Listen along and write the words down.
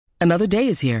Another day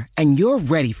is here, and you're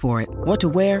ready for it. What to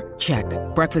wear? Check.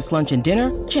 Breakfast, lunch, and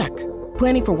dinner? Check.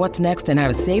 Planning for what's next and how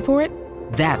to save for it?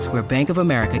 That's where Bank of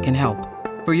America can help.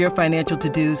 For your financial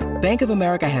to-dos, Bank of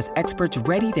America has experts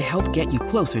ready to help get you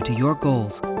closer to your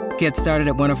goals. Get started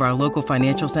at one of our local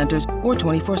financial centers or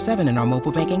 24/7 in our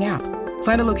mobile banking app.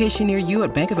 Find a location near you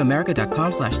at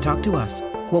bankofamerica.com/talktous.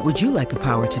 What would you like the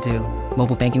power to do?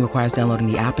 Mobile banking requires downloading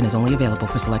the app and is only available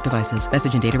for select devices.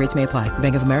 Message and data rates may apply.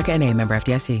 Bank of America N.A., member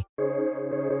FDIC.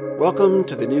 Welcome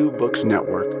to the New Books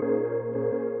Network.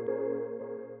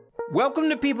 Welcome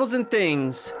to Peoples and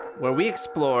Things, where we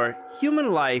explore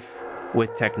human life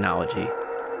with technology.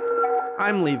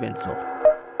 I'm Lee Vinsel.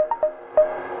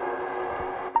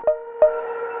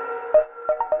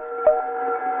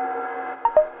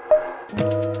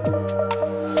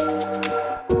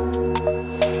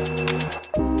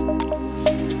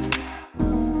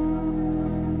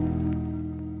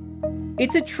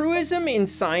 It's a truism in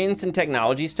science and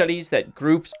technology studies that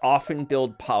groups often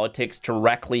build politics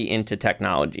directly into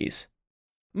technologies.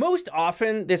 Most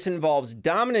often, this involves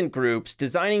dominant groups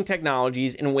designing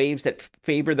technologies in ways that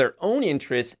favor their own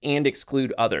interests and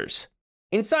exclude others.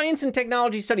 In science and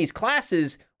technology studies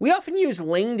classes, we often use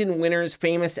Langdon Winner's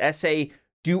famous essay,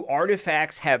 "Do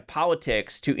Artifacts Have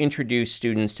Politics?" to introduce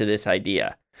students to this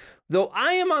idea. Though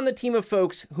I am on the team of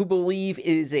folks who believe it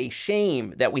is a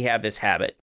shame that we have this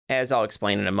habit, as I'll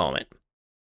explain in a moment.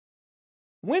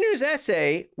 Winner's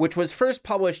essay, which was first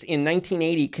published in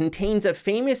 1980, contains a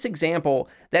famous example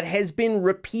that has been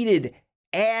repeated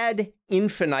ad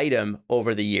infinitum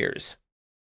over the years.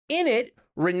 In it,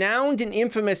 renowned and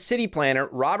infamous city planner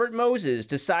Robert Moses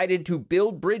decided to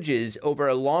build bridges over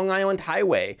a Long Island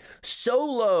highway so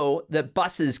low that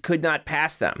buses could not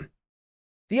pass them.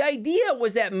 The idea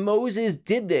was that Moses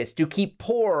did this to keep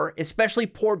poor, especially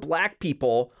poor black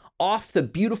people, off the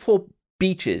beautiful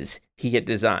beaches he had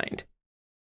designed.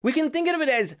 We can think of it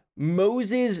as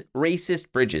Moses'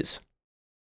 racist bridges.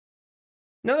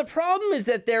 Now, the problem is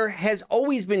that there has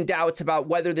always been doubts about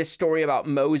whether this story about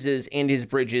Moses and his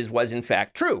bridges was in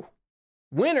fact true.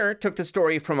 Winner took the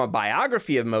story from a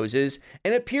biography of Moses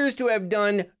and appears to have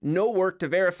done no work to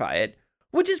verify it,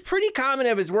 which is pretty common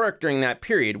of his work during that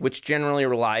period, which generally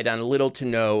relied on little to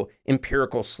no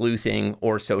empirical sleuthing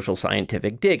or social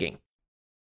scientific digging.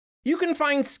 You can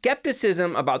find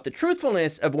skepticism about the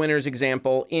truthfulness of Winner's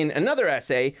example in another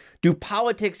essay, "Do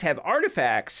Politics Have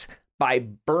Artifacts?" by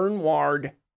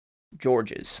Bernward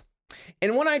Georges.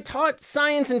 And when I taught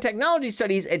science and technology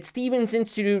studies at Stevens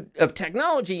Institute of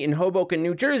Technology in Hoboken,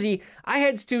 New Jersey, I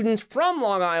had students from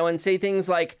Long Island say things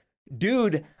like,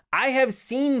 "Dude, I have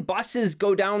seen buses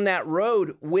go down that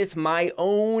road with my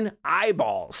own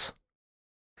eyeballs."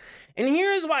 And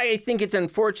here's why I think it's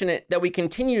unfortunate that we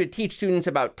continue to teach students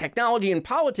about technology and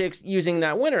politics using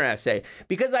that Winner essay,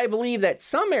 because I believe that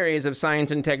some areas of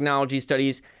science and technology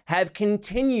studies have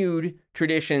continued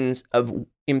traditions of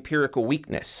empirical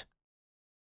weakness.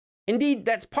 Indeed,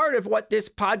 that's part of what this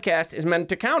podcast is meant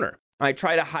to counter. I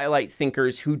try to highlight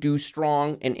thinkers who do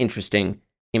strong and interesting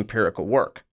empirical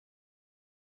work.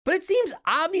 But it seems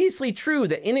obviously true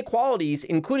that inequalities,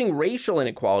 including racial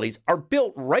inequalities, are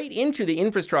built right into the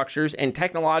infrastructures and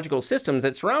technological systems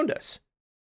that surround us.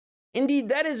 Indeed,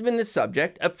 that has been the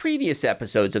subject of previous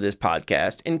episodes of this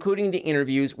podcast, including the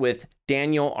interviews with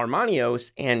Daniel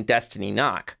Armanios and Destiny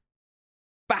Knock.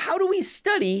 But how do we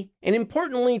study, and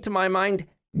importantly to my mind,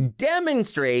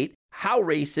 demonstrate how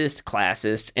racist,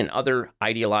 classist, and other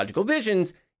ideological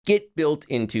visions get built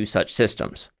into such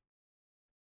systems?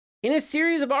 In a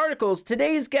series of articles,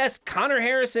 today's guest, Connor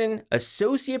Harrison,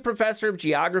 Associate Professor of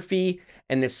Geography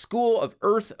and the School of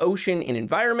Earth, Ocean, and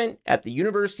Environment at the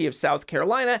University of South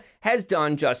Carolina, has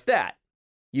done just that.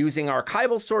 Using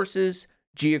archival sources,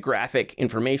 geographic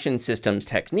information systems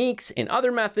techniques, and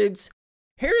other methods,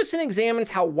 Harrison examines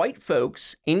how white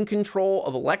folks in control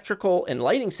of electrical and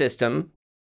lighting system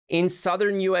in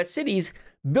southern U.S. cities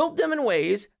built them in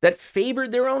ways that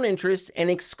favored their own interests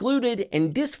and excluded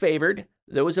and disfavored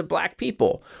those of black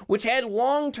people, which had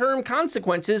long-term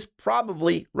consequences,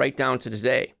 probably right down to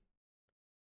today.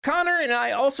 Connor and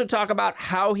I also talk about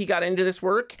how he got into this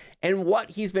work and what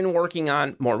he's been working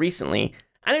on more recently.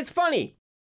 And it's funny,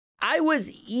 I was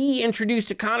introduced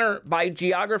to Connor by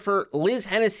geographer Liz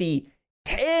Hennessy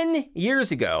 10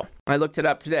 years ago. I looked it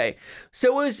up today. So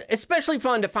it was especially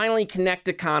fun to finally connect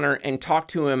to Connor and talk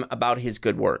to him about his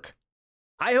good work.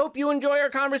 I hope you enjoy our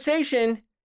conversation.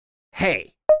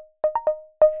 Hey,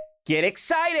 get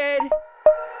excited!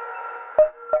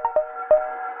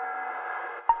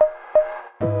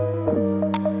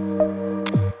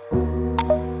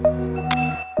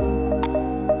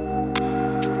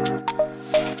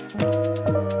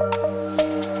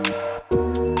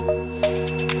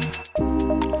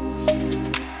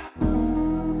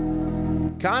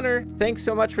 thanks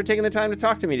so much for taking the time to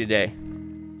talk to me today.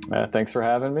 Thanks for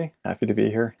having me. Happy to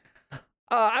be here.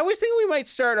 I was thinking we might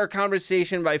start our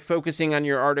conversation by focusing on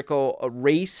your article,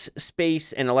 Race,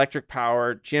 Space, and Electric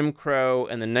Power, Jim Crow,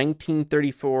 and the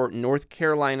 1934 North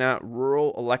Carolina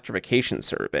Rural Electrification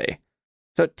Survey.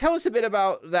 So tell us a bit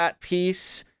about that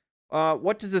piece.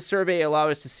 What does the survey allow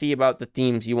us to see about the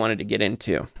themes you wanted to get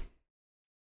into?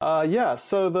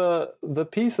 So the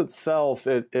piece itself,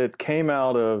 it came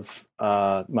out of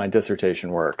my dissertation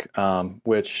work,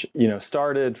 which,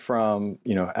 started from,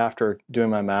 after doing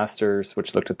my master's,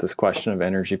 which looked at this question of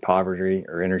energy poverty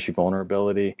or energy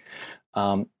vulnerability.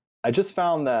 I just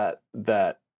found that,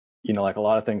 like a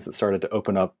lot of things that started to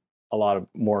open up a lot of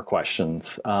more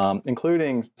questions,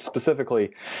 including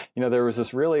specifically, there was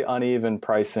this really uneven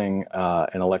pricing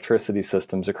in electricity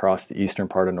systems across the eastern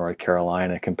part of North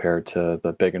Carolina compared to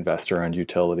the big investor-owned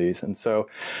utilities. And so,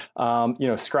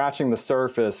 scratching the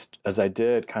surface, as I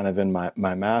did kind of in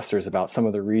my master's about some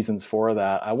of the reasons for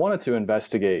that, I wanted to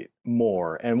investigate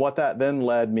more. And what that then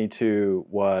led me to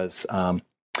was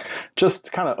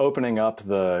just kind of opening up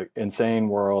the insane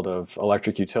world of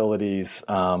electric utilities,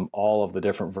 all of the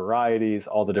different varieties,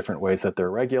 all the different ways that they're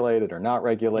regulated or not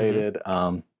regulated,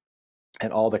 and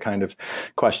all the kind of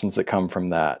questions that come from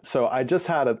that. So I just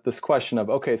had this question of,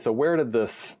 okay, so where did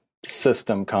this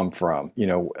system come from,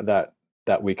 that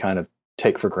we kind of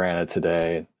take for granted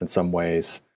today in some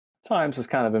ways? Times is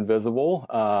kind of invisible,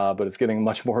 but it's getting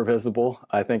much more visible,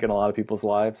 I think, in a lot of people's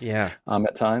lives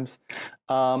at times.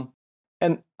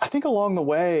 And I think along the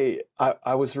way,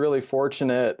 I was really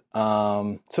fortunate.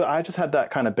 So I just had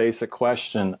that kind of basic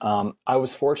question. I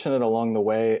was fortunate along the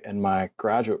way in my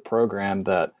graduate program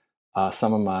that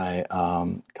some of my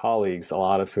colleagues, a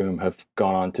lot of whom have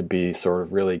gone on to be sort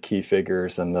of really key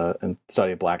figures in the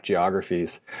study of Black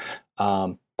geographies,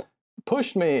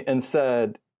 pushed me and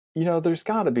said, there's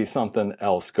got to be something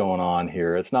else going on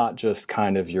here. It's not just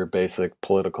kind of your basic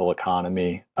political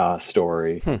economy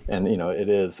story. And, it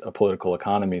is a political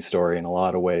economy story in a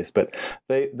lot of ways. But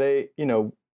they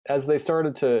as they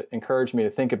started to encourage me to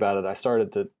think about it, I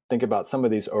started to think about some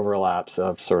of these overlaps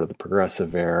of sort of the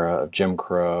progressive era of Jim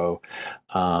Crow,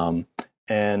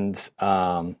 and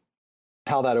how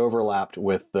that overlapped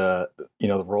with the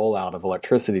rollout of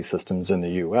electricity systems in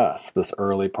the U.S., this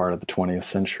early part of the 20th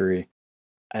century.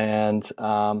 And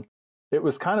it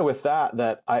was kind of with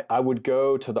that I would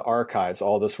go to the archives.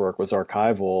 All this work was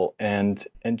archival, and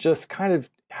just kind of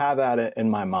have that in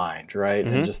my mind, right?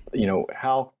 And just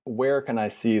where can I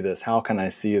see this? How can I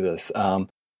see this?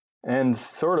 And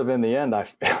sort of in the end, I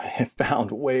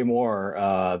found way more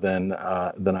than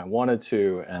I wanted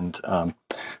to, and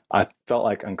I felt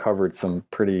like uncovered some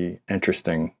pretty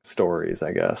interesting stories,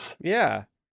 I guess. Yeah,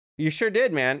 you sure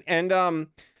did, man. And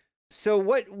so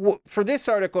what for this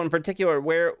article in particular,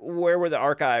 where were the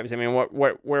archives? I mean,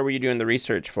 where were you doing the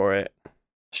research for it?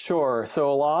 Sure.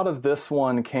 So a lot of this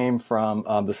one came from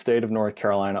the State of North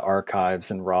Carolina Archives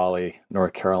in Raleigh,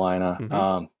 North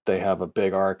Carolina. They have a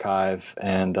big archive.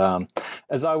 And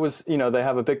as I was, they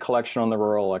have a big collection on the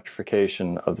rural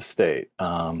electrification of the state.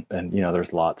 And,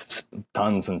 there's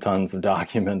tons and tons of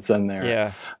documents in there.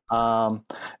 Yeah.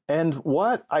 And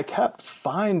what I kept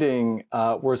finding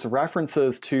was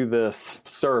references to this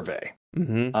survey.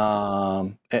 And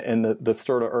the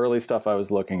sort of early stuff I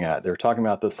was looking at, they were talking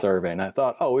about this survey, and I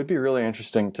thought, it'd be really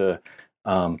interesting to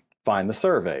find the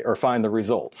survey or find the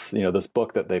results, this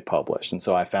book that they published. And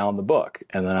so I found the book,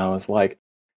 and then I was like, it'd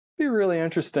be really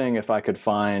interesting if I could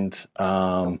find,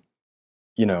 the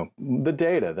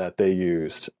data that they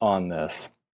used on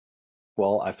this.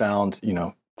 Well, I found,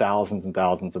 thousands and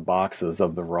thousands of boxes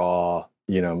of the raw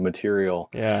material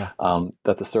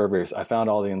that the surveyors, I found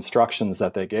all the instructions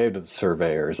that they gave to the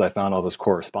surveyors. I found all this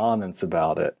correspondence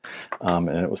about it. And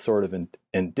it was sort of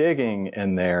in digging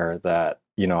in there that,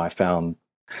 I found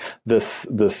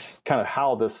this kind of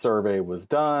how this survey was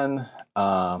done.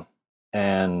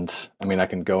 And I mean, I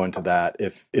can go into that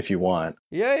if you want.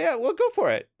 Yeah. Well, go for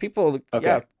it. People. Okay.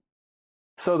 Yeah.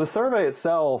 So the survey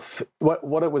itself,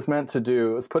 what it was meant to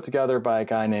do, was put together by a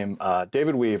guy named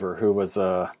David Weaver, who was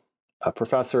a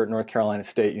professor at North Carolina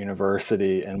State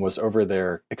University and was over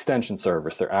their extension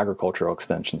service, their agricultural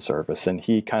extension service. And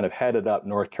he kind of headed up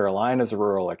North Carolina's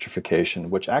rural electrification,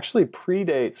 which actually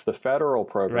predates the federal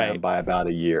program by about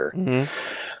a year.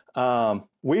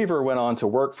 Weaver went on to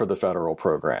work for the federal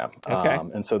program.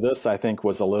 And so this, I think,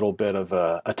 was a little bit of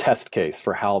a test case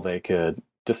for how they could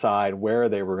decide where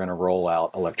they were going to roll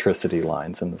out electricity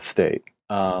lines in the state.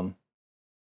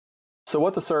 So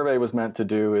what the survey was meant to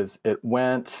do is it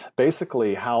went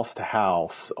basically house to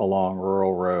house along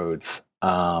rural roads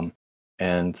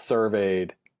and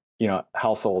surveyed,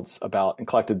 households and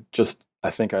collected just, I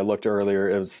think I looked earlier,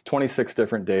 it was 26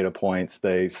 different data points.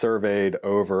 They surveyed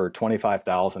over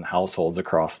 25,000 households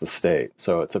across the state.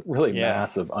 So it's a really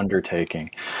massive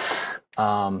undertaking.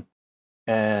 And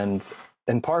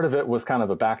part of it was kind of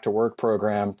a back to work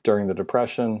program during the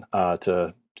Depression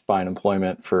to find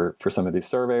employment for some of these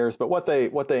surveyors. But what they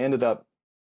ended up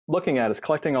looking at is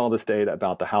collecting all this data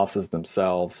about the houses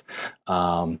themselves,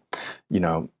 how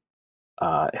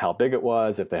big it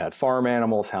was, if they had farm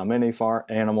animals, how many farm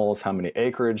animals, how much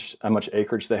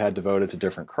acreage they had devoted to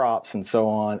different crops, and so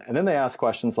on. And then they asked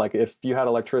questions like, if you had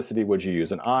electricity, would you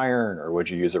use an iron, or would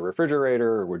you use a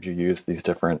refrigerator, or would you use these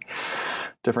different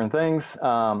things?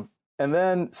 And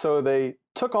then so they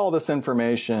took all this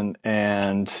information,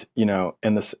 and in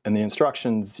the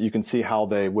instructions, you can see how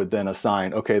they would then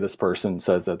assign, okay, this person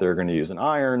says that they're going to use an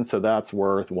iron, so that's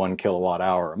worth 1 kilowatt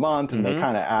hour a month, and they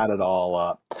kind of add it all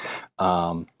up,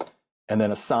 and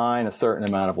then assign a certain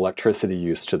amount of electricity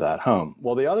use to that home.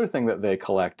 Well, the other thing that they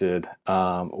collected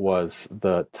was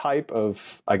the type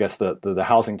of, I guess, the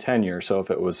housing tenure, so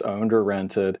if it was owned or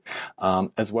rented,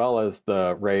 as well as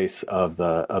the race of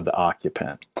the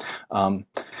occupant.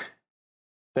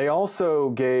 They also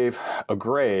gave a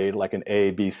grade, like an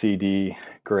A, B, C, D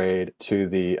grade, to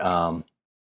the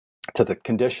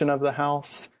condition of the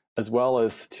house, as well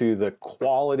as to the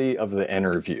quality of the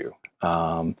interview.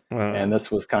 And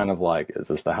this was kind of like,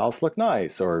 does the house look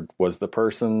nice, or was the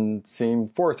person seem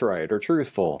forthright or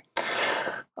truthful?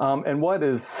 And what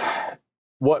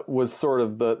was sort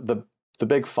of the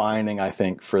big finding, I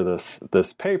think, for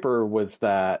this paper was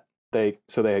that they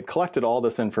had collected all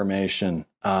this information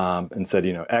and said,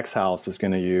 X house is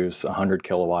going to use 100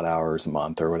 kilowatt hours a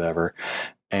month or whatever.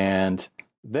 And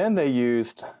then they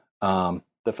used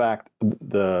the fact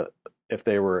if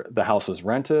the house was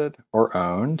rented or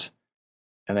owned,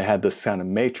 and they had this kind of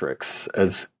matrix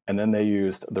and then they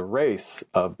used the race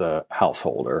of the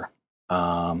householder.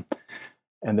 And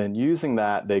then using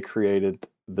that, they created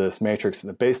this matrix,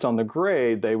 and based on the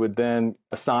grade, they would then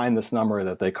assign this number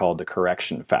that they called the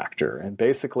correction factor. And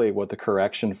basically what the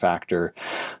correction factor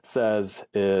says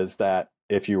is that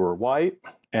if you were white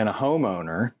and a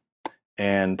homeowner,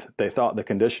 and they thought the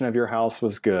condition of your house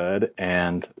was good,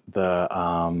 and the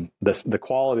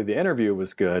quality of the interview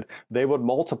was good, they would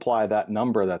multiply that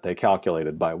number that they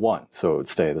calculated by 1, so it would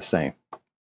stay the same.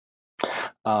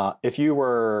 If you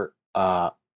were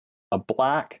a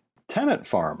black tenant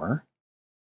farmer,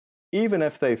 even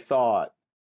if they thought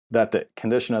that the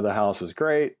condition of the house was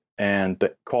great and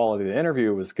the quality of the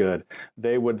interview was good,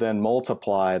 they would then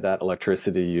multiply that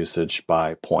electricity usage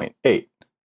by 0.8.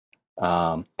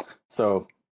 So,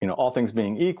 all things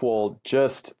being equal,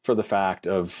 just for the fact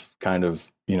of kind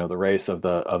of, the race of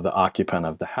the occupant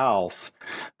of the house,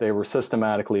 they were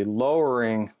systematically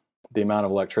lowering the amount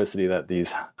of electricity that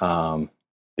these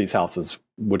houses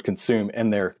would consume in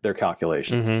their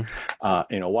calculations.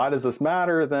 Why does this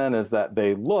matter then? Is that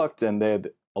they looked, and they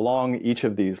had, along each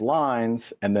of these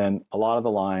lines, and then a lot of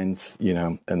the lines,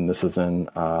 and this is in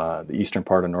the eastern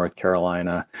part of North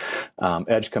Carolina,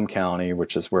 Edgecombe County,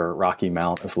 which is where Rocky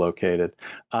Mount is located.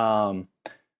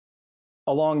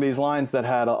 Along these lines that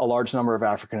had a large number of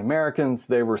African Americans,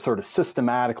 they were sort of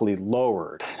systematically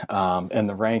lowered in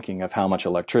the ranking of how much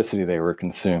electricity they were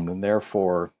consumed, and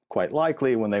therefore, quite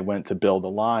likely, when they went to build the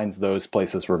lines, those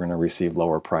places were going to receive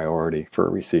lower priority for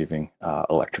receiving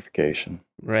electrification.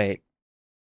 Right.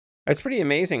 It's pretty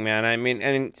amazing, man. I mean,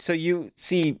 and so you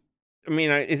see,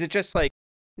 is it just like,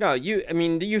 no,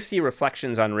 you see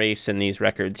reflections on race in these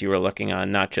records you were looking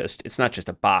on, it's not just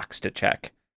a box to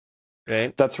check,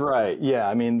 right? That's right.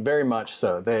 Yeah. Very much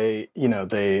so. They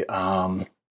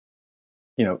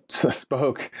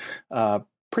spoke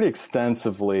pretty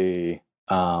extensively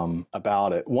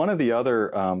about it. One of the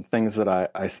other things that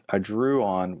I drew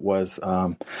on was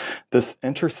this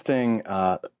interesting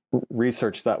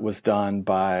research that was done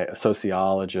by a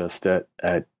sociologist at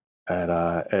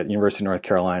University of North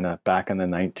Carolina back in the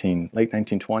late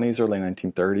 1920s, early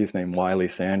 1930s, named Wiley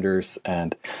Sanders,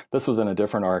 and this was in a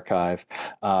different archive.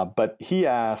 But he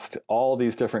asked all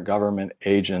these different government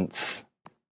agents,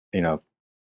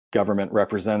 government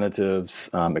representatives,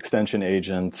 extension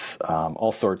agents,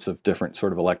 all sorts of different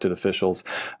sort of elected officials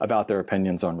about their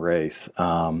opinions on race.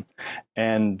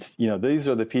 And these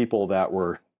are the people that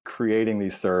were creating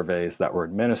these surveys, that were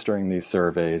administering these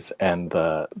surveys, and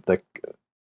the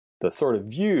sort of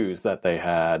views that they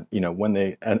had, when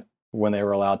they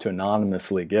were allowed to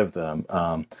anonymously give them,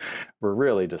 were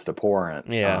really just abhorrent.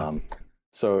 Yeah.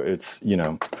 So it's,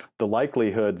 the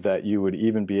likelihood that you would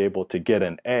even be able to get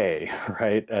an A,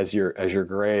 right, as your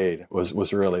grade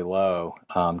was really low,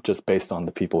 just based on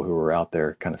the people who were out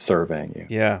there kind of surveying you.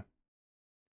 Yeah.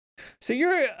 So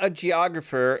you're a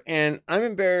geographer, and I'm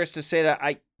embarrassed to say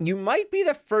that you might be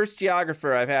the first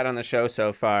geographer I've had on the show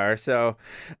so far. So,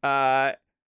 but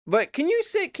can you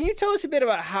tell us a bit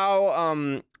about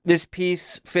how this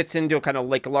piece fits into kind of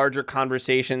like larger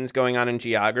conversations going on in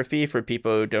geography for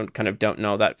people who don't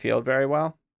know that field very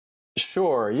well?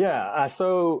 Sure. Yeah.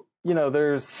 So,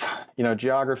 there's,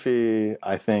 geography,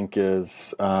 I think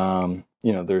is,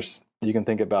 you can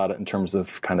think about it in terms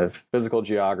of kind of physical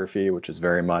geography, which is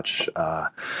very much,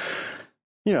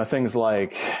 things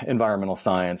like environmental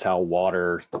science, how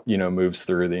water, moves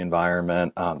through the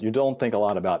environment. You don't think a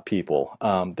lot about people.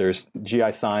 There's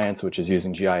GI science, which is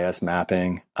using GIS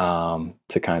mapping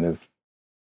to kind of,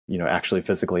 actually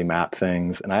physically map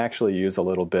things. And I actually use a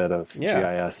little bit of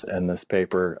GIS in this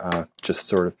paper, just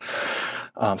sort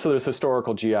of. So there's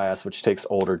historical GIS, which takes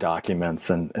older documents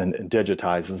and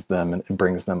digitizes them and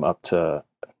brings them up to,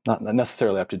 not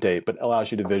necessarily up to date, but allows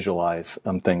you to visualize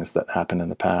things that happened in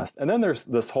the past. And then there's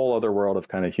this whole other world of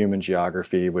kind of human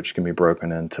geography, which can be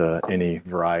broken into any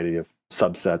variety of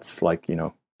subsets, like,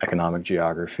 economic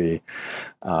geography,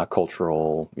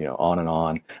 cultural, on and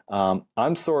on.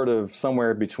 I'm sort of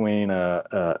somewhere between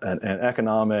an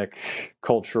economic,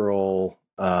 cultural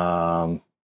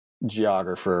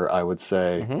geographer, I would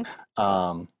say.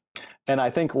 Mm-hmm. And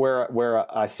I think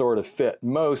where I sort of fit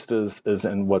most is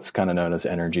in what's kind of known as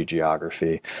energy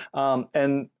geography.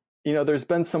 And there's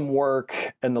been some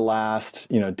work in the last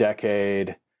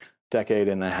decade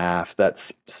and a half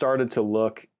that's started to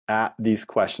look at these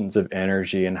questions of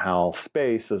energy and how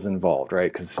space is involved,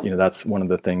 right? Because that's one of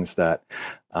the things that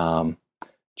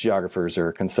geographers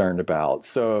are concerned about.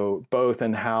 So both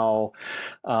in how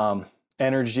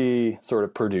energy sort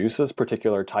of produces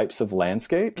particular types of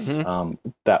landscapes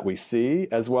that we see,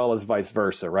 as well as vice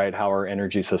versa, right? How our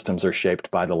energy systems are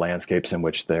shaped by the landscapes in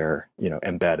which they're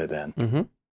embedded in.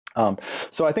 Mm-hmm.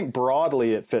 So I think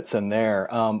broadly it fits in there.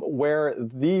 Where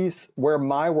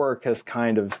my work has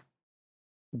kind of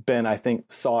been, I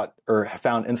think, sought or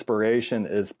found inspiration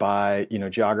is by,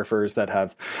 geographers that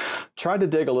have tried to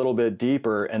dig a little bit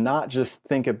deeper and not just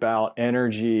think about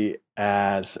energy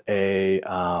as a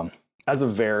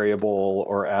variable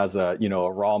or as a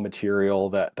raw material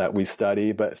that we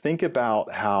study, but think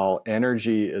about how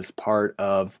energy is part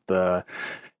of the,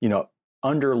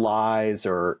 underlies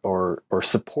or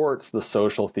supports the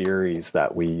social theories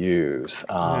that we use.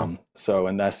 So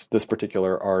in this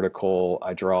particular article,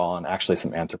 I draw on actually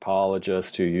some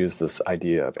anthropologists who use this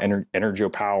idea of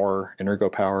energo power.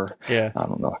 Yeah. I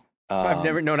don't know. I've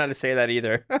never known how to say that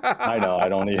either. I know, I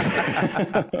don't either.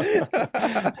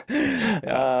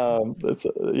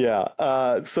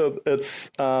 So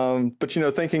it's, but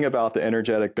thinking about the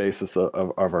energetic basis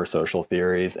of our social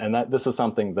theories, and that this is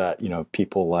something that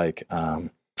people like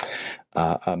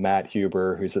Matt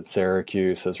Huber, who's at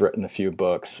Syracuse, has written a few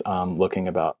books looking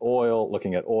at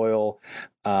oil.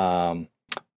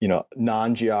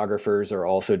 Non-geographers are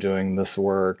also doing this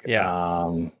work.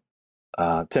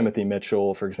 Timothy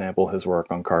Mitchell, for example, his work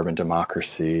on carbon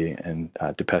democracy, and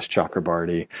Dipesh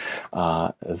Chakrabarty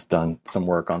has done some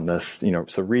work on this, so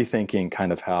rethinking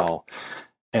kind of how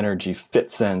energy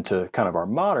fits into kind of our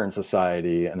modern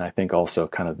society, and I think also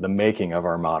kind of the making of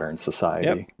our modern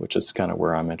society, which is kind of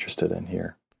where I'm interested in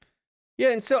here. Yeah,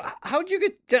 and so how'd you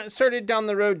get started down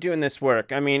the road doing this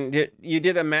work? I mean, you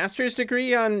did a master's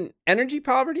degree on energy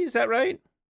poverty, is that right?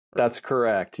 That's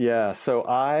correct, yeah. So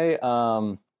I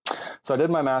did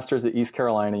my master's at East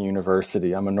Carolina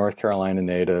University. I'm a North Carolina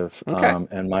native,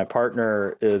 and my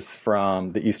partner is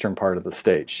from the eastern part of the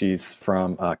state. She's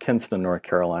from Kinston, North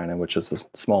Carolina, which is a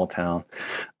small town.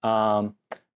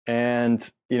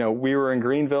 And we were in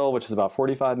Greenville, which is about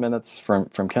 45 minutes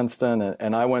from Kinston,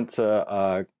 and I went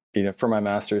to for my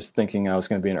master's thinking I was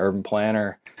going to be an urban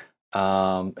planner.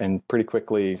 And pretty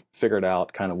quickly figured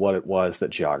out kind of what it was that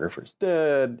geographers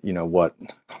did, what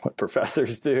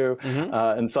professors do,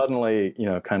 and suddenly,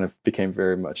 kind of became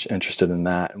very much interested in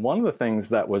that. And one of the things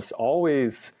that was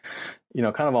always,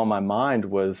 kind of on my mind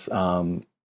was,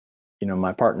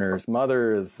 my partner's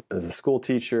mother is a school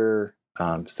teacher,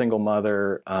 single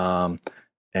mother,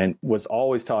 and was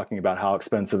always talking about how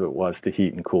expensive it was to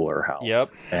heat and cool her house. Yep.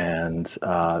 And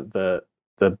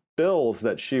the bills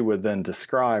that she would then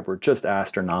describe were just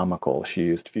astronomical. She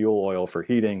used fuel oil for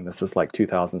heating. This is like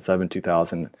 2007,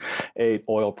 2008,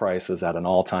 oil prices at an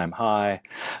all-time high.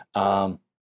 And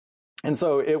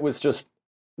so it was just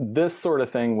this sort of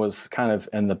thing was kind of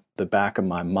in the back of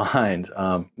my mind.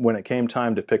 When it came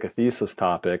time to pick a thesis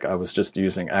topic, I was just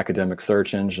using academic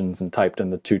search engines and typed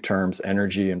in the two terms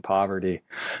energy and poverty.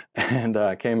 And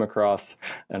I came across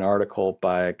an article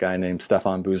by a guy named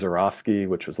Stefan Buzarovsky,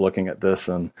 which was looking at this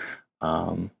in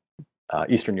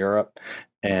Eastern Europe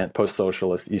and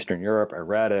post-socialist Eastern Europe. I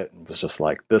read it and was just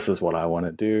like, this is what I want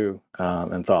to do,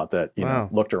 and thought that,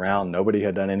 looked around, nobody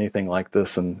had done anything like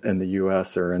this in the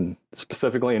U.S. or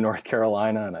specifically in North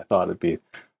Carolina, and I thought it'd be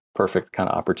perfect kind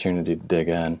of opportunity to dig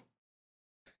in.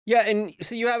 Yeah, and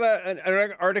so you have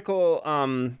an article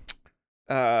from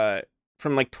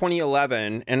like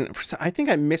 2011, and I think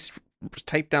I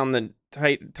mistyped down the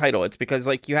title. It's because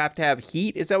like you have to have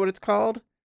heat. Is that what it's called?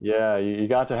 Yeah, you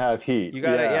got to have heat. You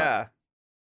got it, yeah.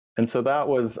 And so that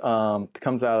was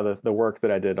comes out of the work that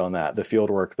I did on that, the field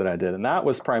work that I did, and that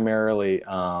was primarily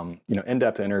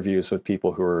in-depth interviews with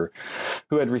people who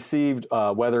had received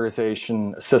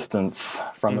weatherization assistance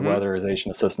from the weatherization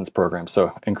assistance program,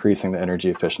 so increasing the energy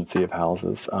efficiency of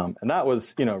houses, and that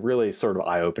was really sort of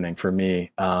eye-opening for me.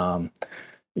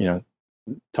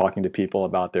 Talking to people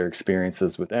about their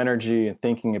experiences with energy and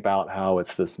thinking about how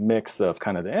it's this mix of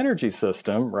kind of the energy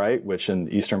system, right, which in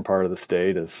the eastern part of the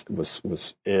state is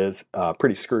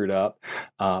pretty screwed up,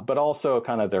 but also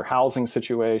kind of their housing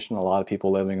situation. A lot of people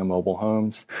living in mobile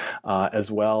homes, as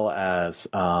well as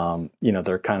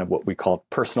their kind of what we call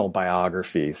personal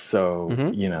biographies. So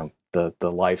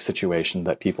the life situation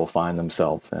that people find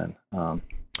themselves in.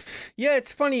 Yeah,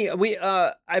 it's funny.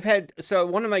 I've had, so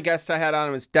one of my guests I had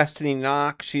on was Destiny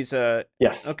Knock. She's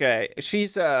yes. Okay.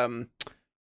 She's an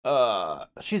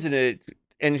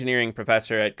engineering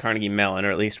professor at Carnegie Mellon,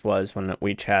 or at least was when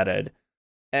we chatted.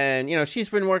 And, she's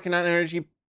been working on energy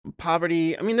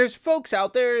poverty. I mean, there's folks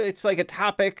out there, it's like a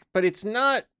topic, but it's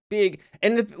not big.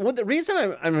 And the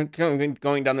reason I'm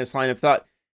going down this line of thought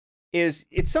is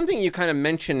it's something you kind of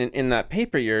mentioned in that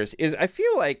paper yours is I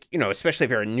feel like, especially if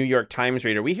you're a New York Times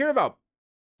reader, we hear about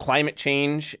climate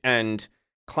change and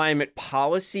climate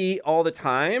policy all the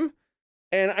time.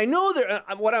 And I know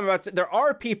there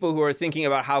are people who are thinking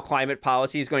about how climate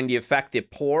policy is going to affect the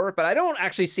poor, but I don't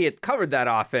actually see it covered that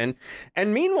often.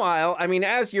 And meanwhile, I mean,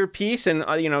 as your piece and,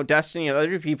 Destiny and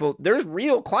other people, there's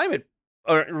real climate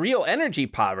or real energy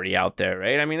poverty out there,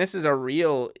 right? I mean, this is a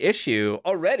real issue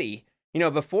already,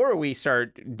 before we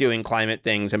start doing climate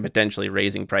things and potentially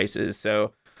raising prices.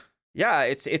 So yeah,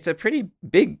 it's a pretty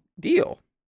big deal.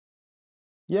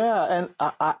 Yeah, and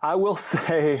I will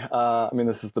say,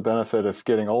 this is the benefit of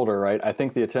getting older, right? I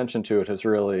think the attention to it has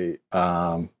really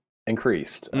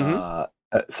increased,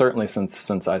 certainly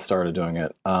since I started doing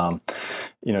it.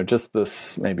 Just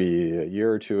this maybe a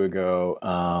year or two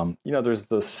ago, there's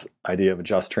this idea of a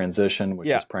just transition, which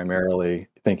is primarily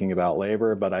thinking about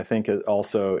labor, but I think it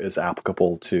also is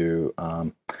applicable to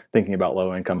thinking about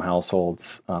low-income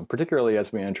households, particularly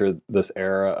as we enter this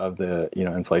era of the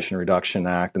Inflation Reduction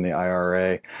Act and the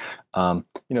IRA.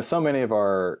 So many of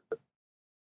our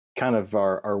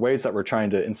ways that we're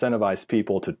trying to incentivize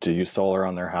people to use solar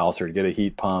on their house or to get a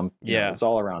heat pump. It's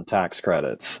all around tax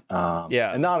credits.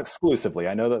 And not exclusively.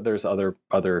 I know that there's other,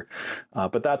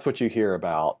 but that's what you hear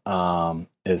about,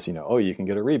 is, you can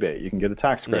get a rebate, you can get a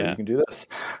tax credit, you can do this.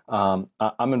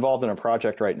 I'm involved in a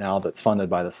project right now that's funded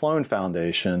by the Sloan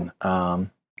Foundation.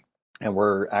 And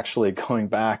we're actually going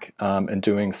back and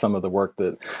doing some of the work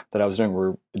that I was doing.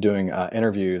 We're doing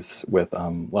interviews with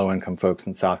low-income folks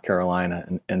in South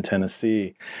Carolina and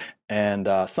Tennessee. And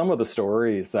some of the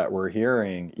stories that we're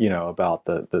hearing, about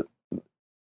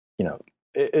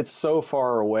it's so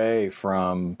far away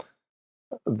from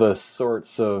the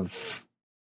sorts of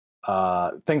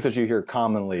things that you hear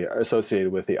commonly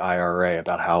associated with the IRA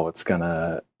about how it's going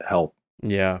to help,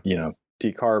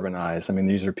 decarbonize. I mean,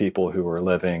 these are people who are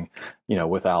living,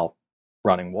 without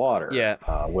running water,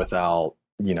 without,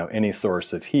 any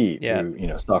source of heat,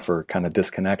 who, suffer kind of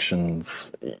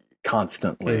disconnections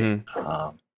constantly.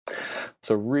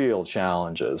 So real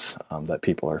challenges that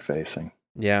people are facing.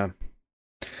 Yeah.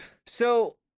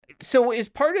 So is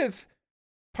part of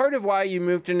why you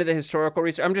moved into the historical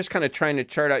research, I'm just kind of trying to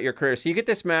chart out your career. So you get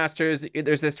this master's,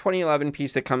 there's this 2011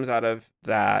 piece that comes out of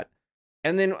that.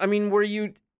 And then, I mean, were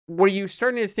you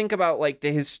starting to think about like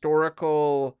the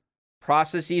historical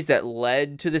processes that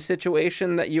led to the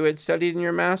situation that you had studied in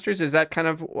your master's? Is that kind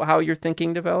of how your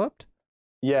thinking developed?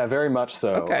 Yeah, very much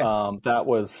so. Okay. That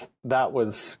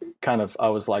was kind of, I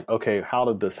was like, okay, how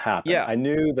did this happen? Yeah. I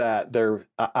knew that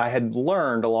I had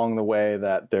learned along the way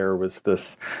that there was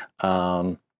this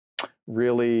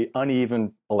really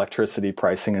uneven electricity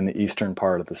pricing in the eastern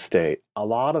part of the state. A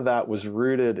lot of that was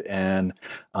rooted in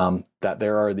that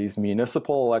there are these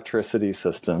municipal electricity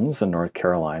systems in North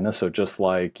Carolina. So just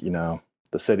like,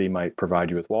 the city might provide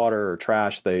you with water or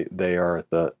trash, they are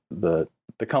the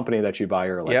company that you buy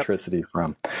your electricity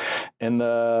from. In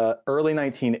the early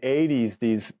 1980s,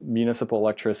 these municipal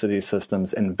electricity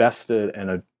systems invested in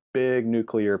a big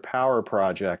nuclear power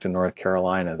project in North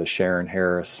Carolina, the Sharon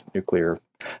Harris nuclear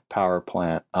power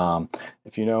plant.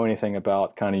 If you know anything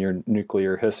about kind of your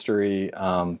nuclear history,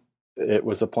 it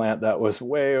was a plant that was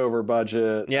way over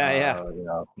budget.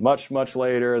 Much, much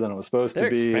later than it was supposed to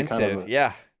be.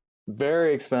 Expensive.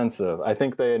 Very expensive. I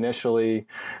think they initially,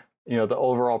 the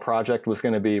overall project was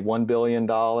going to be $1 billion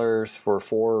for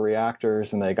 4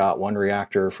 reactors, and they got 1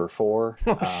 reactor for 4.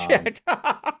 Oh, shit.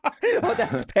 Oh,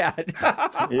 that's bad.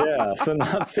 Yeah, so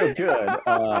not so good.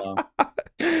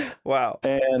 Wow.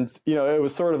 And it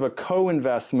was sort of a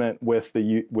co-investment with the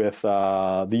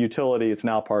utility. It's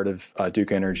now part of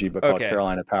Duke Energy, but called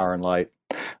Carolina Power and Light.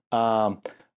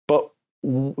 But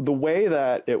the way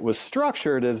that it was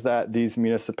structured is that these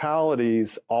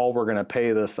municipalities all were going to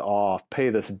pay this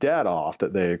debt off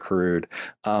that they accrued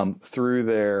through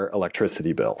their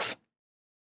electricity bills.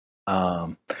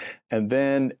 And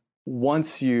then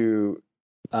once you,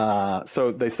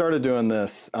 so they started doing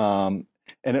this, and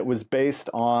it was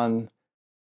based on,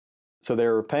 so they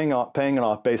were paying it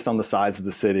off based on the size of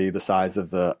the city, the size of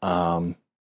the,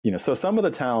 so some of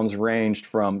the towns ranged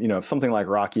from, something like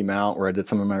Rocky Mount, where I did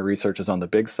some of my research, is on the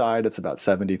big side. It's about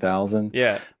 70,000.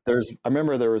 Yeah. I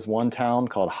remember there was one town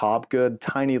called Hobgood,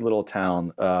 tiny little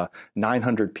town.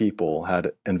 900 people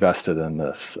had invested in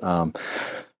this.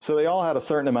 So they all had a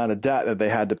certain amount of debt that they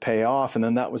had to pay off. And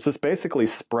then that was just basically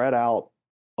spread out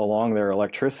along their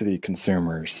electricity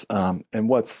consumers. And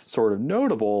what's sort of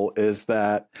notable is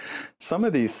that some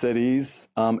of these cities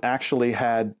actually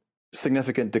had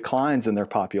significant declines in their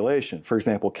population. For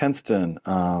example, Kinston,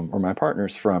 where my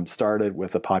partner's from, started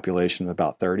with a population of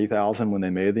about 30,000 when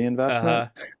they made the investment.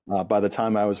 By the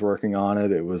time I was working on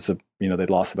it, it was, they'd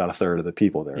lost about a third of the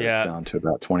people there. It's down to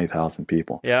about 20,000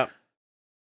 people. Yeah.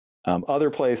 Other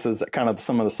places, kind of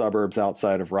some of the suburbs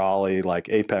outside of Raleigh, like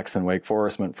Apex and Wake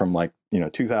Forest, went from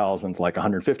 2,000 to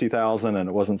 150,000, and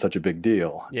it wasn't such a big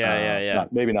deal. Yeah.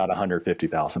 Maybe not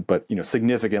 150,000, but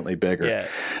significantly bigger.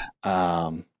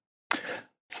 Yeah.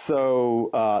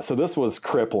 So this was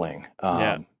crippling.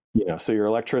 So your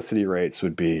electricity rates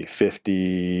would be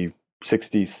 50,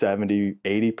 60, 70,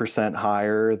 80%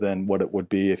 higher than what it would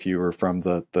be if you were from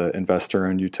the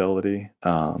investor-owned utility.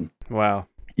 Wow.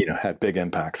 Had big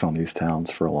impacts on these towns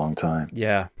for a long time.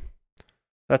 Yeah.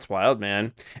 That's wild,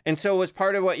 man. And so was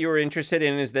part of what you were interested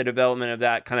in is the development of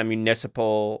that kind of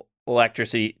municipal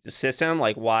electricity system?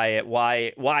 Like why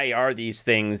are these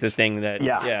things the thing that,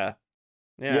 Yeah.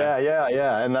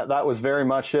 And that was very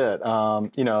much it. So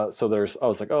I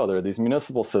was like, there are these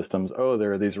municipal systems. Oh,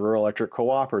 there are these rural electric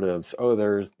cooperatives. Oh,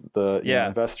 there's the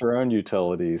investor-owned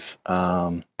utilities.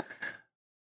 And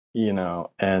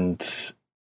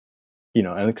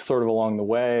sort of along the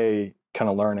way, kind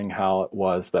of learning how it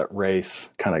was that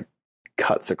race kind of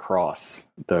cuts across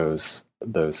those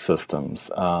systems.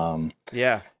 The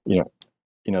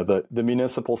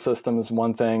municipal system is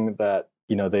one thing that,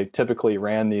 they typically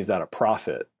ran these at a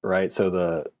profit, right? So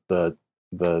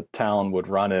the town would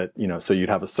run it, so you'd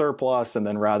have a surplus, and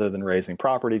then rather than raising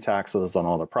property taxes on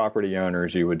all the property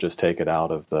owners, you would just take it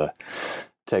out of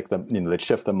they'd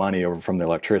shift the money over from the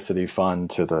electricity fund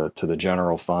to the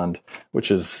general fund, which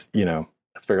is,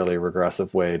 a fairly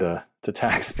regressive way to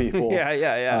tax people.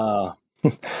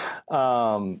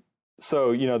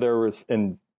 So, there was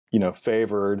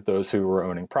favored those who were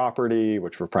owning property,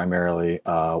 which were primarily,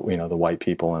 the white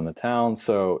people in the town.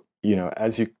 So,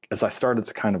 as I started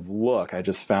to kind of look, I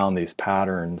just found these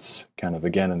patterns kind of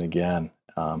again and again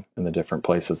in the different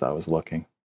places I was looking.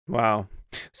 Wow.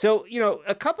 So,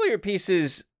 a couple of your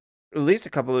pieces, at least a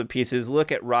couple of pieces,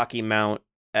 look at Rocky Mount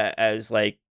as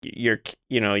like your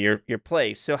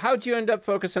place. So how'd you end up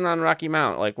focusing on Rocky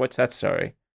Mount? Like, what's that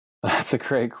story? That's a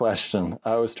great question.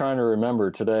 I was trying to remember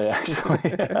today,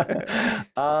 actually.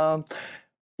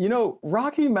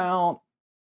 Rocky Mount,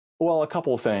 well, a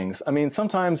couple of things. I mean,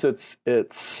 sometimes it's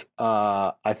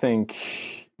I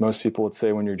think most people would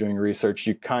say when you're doing research,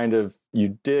 you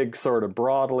dig sort of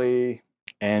broadly,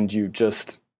 and you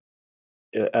just,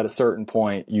 at a certain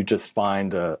point, you just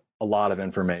find a lot of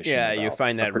information. Yeah, you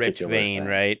find that rich vein,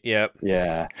 right? Yep.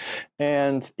 Yeah.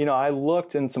 And, I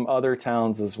looked in some other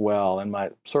towns as well. In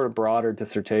my sort of broader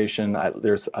dissertation, I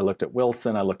looked at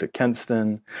Wilson, I looked at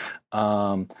Kinston,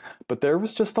 but there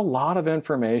was just a lot of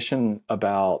information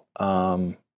about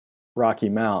Rocky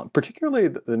Mount, particularly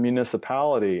the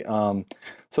municipality.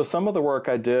 So some of the work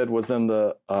I did was in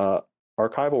the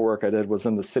archival work I did was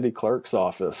in the city clerk's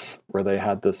office, where they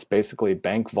had this basically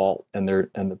bank vault in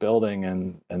the building,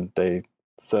 and they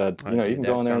said, Oh, you dude, can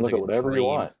go in there and look like at whatever you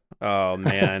want. Oh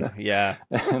man, yeah.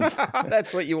 And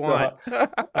That's what you so want.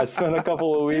 I spent a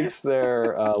couple of weeks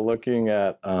there looking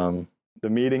at the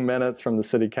meeting minutes from the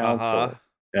city council. Uh-huh.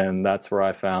 And that's where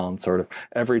I found sort of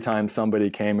every time somebody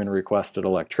came and requested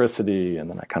electricity, and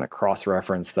then I kind of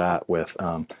cross-referenced that with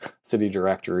city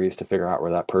directories to figure out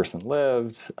where that person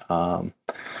lived, and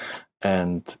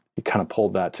you kind of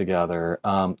pulled that together.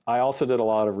 I also did a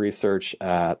lot of research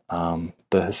at the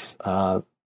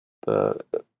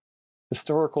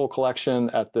historical collection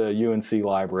at the UNC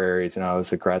libraries. I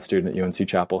was a grad student at UNC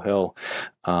Chapel Hill,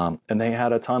 and they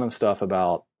had a ton of stuff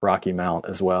about Rocky Mount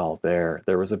as well. There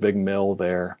was a big mill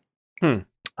there. They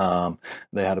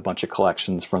had a bunch of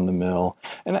collections from the mill,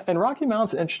 and Rocky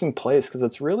Mount's an interesting place because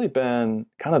it's really been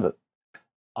kind of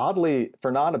oddly,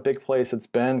 for not a big place, it's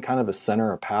been kind of a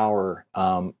center of power,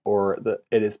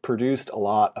 it has produced a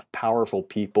lot of powerful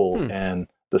people in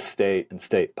the state and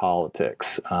state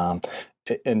politics.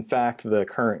 In fact, the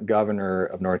current governor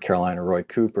of North Carolina, Roy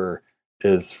Cooper,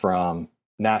 is from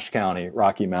Nash County.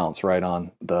 Rocky Mount's right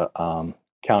on the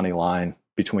county line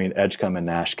between Edgecombe and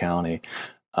Nash County.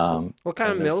 What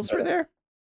kind of mills were there?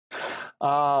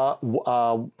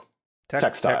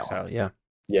 Textile. Yeah.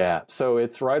 Yeah. So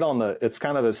it's right on it's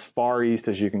kind of as far east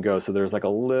as you can go. So there's like a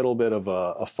little bit of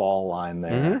a fall line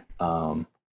there.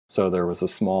 So there was a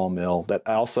small mill that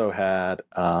also had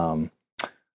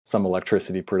some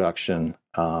electricity production,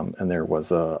 and there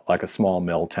was a small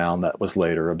mill town that was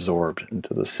later absorbed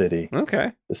into the city.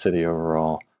 Okay. The city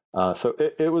overall. So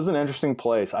it was an interesting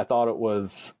place. I thought it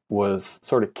was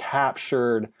sort of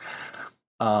captured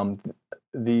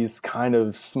these kind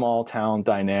of small town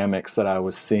dynamics that I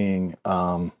was seeing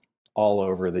all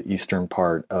over the eastern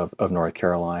part of North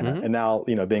Carolina. And now,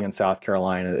 being in South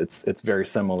Carolina, it's very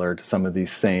similar to some of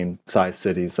these same size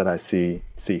cities that I see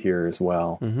here as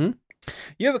well.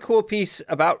 You have a cool piece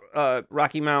about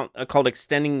Rocky Mount called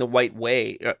 "Extending the White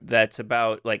Way." That's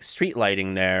about like street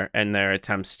lighting there and their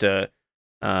attempts to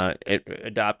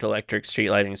adopt electric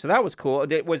street lighting. So that was cool.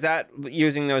 Was that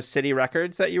using those city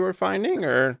records that you were finding,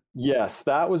 or? Yes,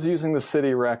 that was using the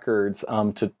city records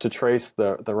to trace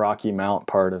the Rocky Mount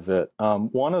part of it.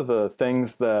 One of the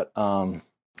things that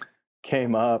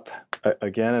came up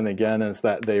again and again is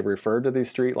that they referred to these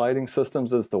street lighting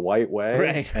systems as the White Way,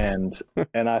 right?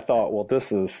 And I thought, well,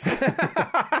 this is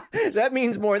that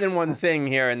means more than one thing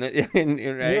here, right?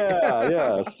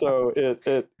 Yeah. So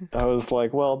I was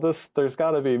like, well, there's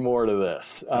got to be more to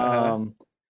this,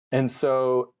 and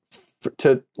so.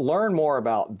 To learn more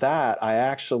about that, I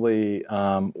actually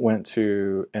went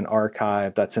to an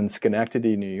archive that's in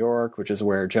Schenectady, New York, which is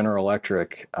where General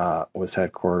Electric was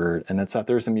headquartered. And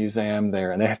there's a museum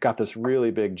there, and they have got this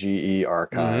really big GE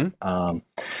archive.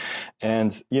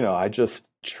 And, I just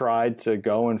tried to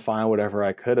go and find whatever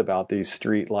I could about these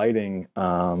street lighting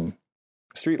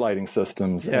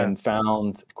systems, and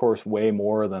found, of course, way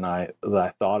more than I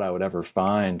thought I would ever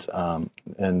find,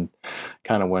 and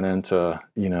kind of went into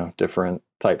different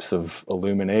types of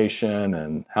illumination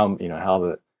and how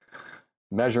the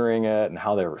measuring it and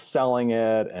how they were selling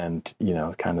it, and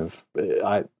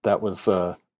that was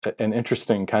an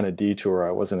interesting kind of detour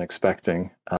I wasn't expecting.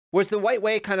 Was the White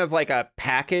Way kind of like a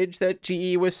package that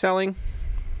GE was selling?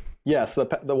 Yes,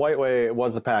 the White Way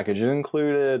was a package. It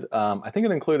included, I think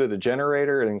it included a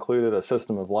generator. It included a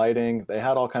system of lighting. They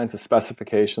had all kinds of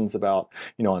specifications about,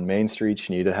 on Main Street,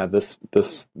 you need to have this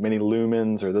many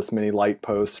lumens or this many light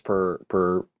posts per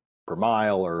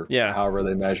mile, or however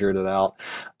they measured it out.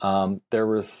 There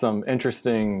was some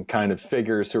interesting kind of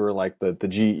figures who were like the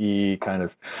GE kind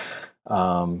of,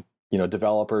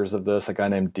 developers of this. A guy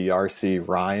named D.R.C.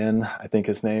 Ryan, I think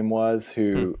his name was,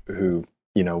 who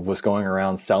was going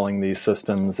around selling these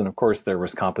systems. And of course, there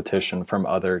was competition from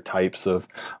other types of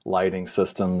lighting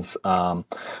systems.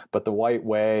 But the White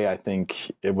Way, I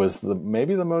think it was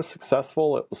maybe the most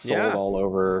successful. It was sold all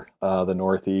over the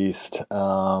Northeast,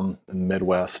 and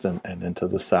Midwest, and into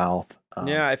the South.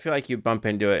 I feel like you bump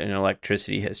into it in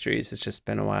electricity histories. It's just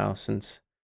been a while since.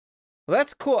 Well,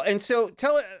 that's cool. And so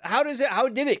how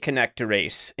did it connect to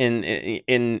race in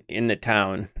the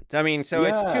town? I mean, so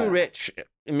it's too rich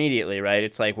immediately, right?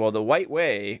 It's like, well, the White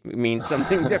Way means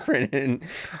something different, and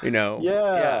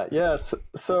yes.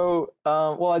 So,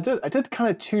 well, I did kind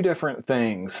of two different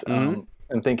things in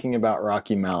thinking about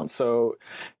Rocky Mount. So,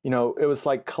 it was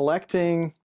like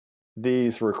collecting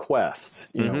these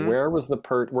requests. You know, Mm-hmm.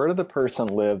 where did the person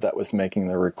live that was making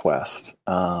the request?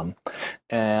 And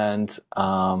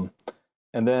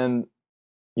then,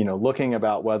 you know, looking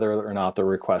about whether or not the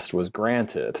request was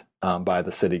granted by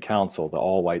the city council, the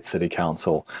all-white city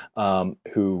council,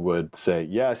 who would say,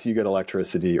 yes, you get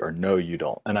electricity, or no, you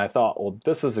don't. And I thought, well,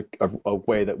 this is a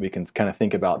way that we can kind of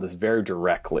think about this very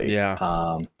directly.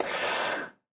 Yeah.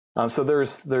 So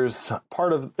there's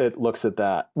part of it looks at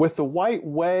that. With the White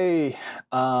Way,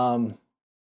 you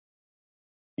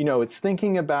know, it's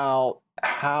thinking about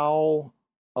how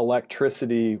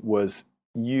electricity was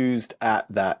used at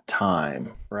that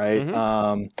time, right?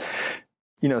 Mm-hmm.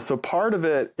 You know, so part of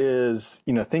it is,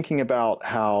 you know, thinking about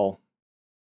how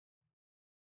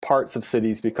parts of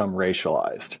cities become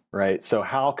racialized, right? So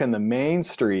how can the main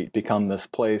street become this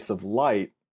place of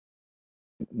light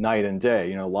night and day?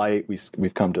 You know, light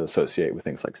we've come to associate with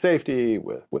things like safety,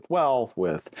 with wealth,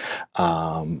 with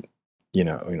you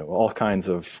know all kinds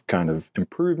of kind of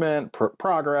improvement,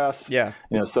 progress. Yeah.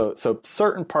 You know, so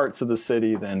certain parts of the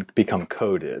city then become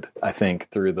coded, I think,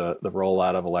 through the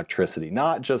rollout of electricity.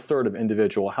 Not just sort of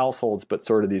individual households, but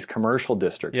sort of these commercial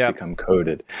districts Yep. become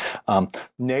coded.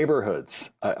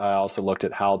 Neighborhoods. I also looked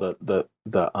at how the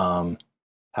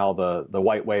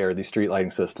White Way or these street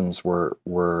lighting systems were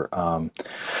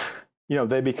you know,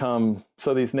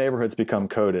 these neighborhoods become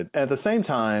coded. At the same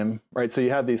time, right, so you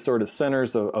have these sort of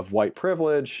centers of white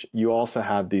privilege. You also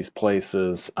have these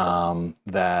places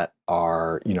that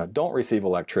are, you know, don't receive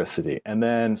electricity. And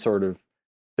then sort of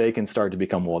they can start to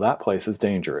become, well, that place is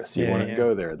dangerous. You wouldn't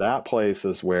go there. That place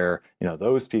is where, you know,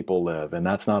 those people live, and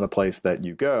that's not a place that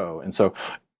you go. And so,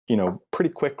 you know,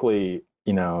 pretty quickly,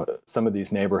 you know, some of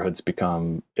these neighborhoods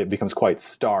becomes quite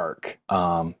stark,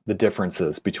 the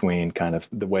differences between kind of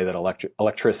the way that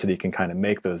electricity can kind of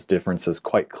make those differences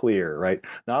quite clear, right?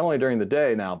 Not only during the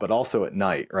day now, but also at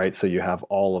night, right? So you have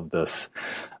all of this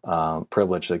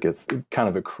privilege that gets kind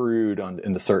of accrued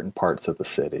into certain parts of the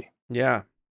city. Yeah.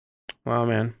 Wow,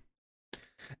 man.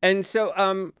 And so,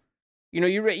 you know,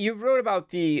 you wrote about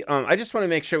the. I just want to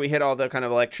make sure we hit all the kind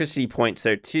of electricity points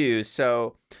there too.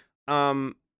 So,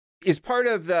 is part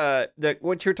of the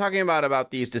what you're talking about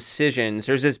these decisions,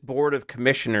 there's this board of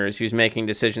commissioners who's making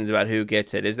decisions about who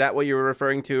gets it. Is that what you were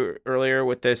referring to earlier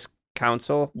with this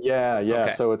council? Yeah. Okay.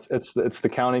 So it's the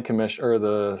county commission, or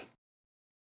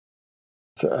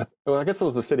well, I guess it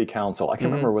was the city council. I can't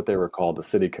remember what they were called, the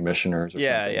city commissioners or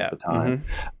something at the time.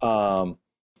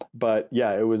 But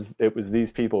yeah, it was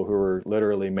these people who were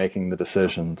literally making the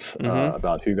decisions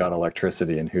about who got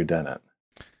electricity and who didn't.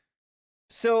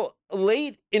 So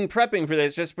late in prepping for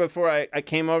this, just before I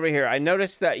came over here, I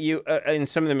noticed that you, in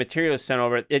some of the materials sent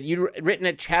over, that you'd written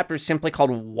a chapter simply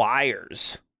called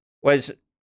Wires. What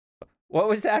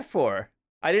was that for?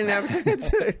 I didn't have a chance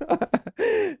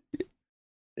to...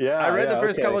 Yeah, I read the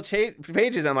first couple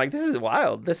pages. I'm like, this is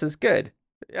wild. This is good.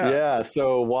 Yeah.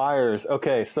 So Wires.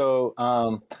 Okay. So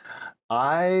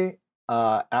I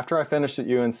after I finished at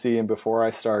UNC and before I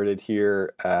started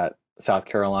here at South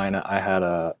Carolina, I had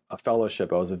a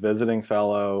fellowship. I was a visiting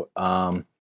fellow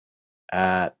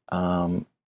at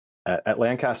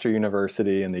Lancaster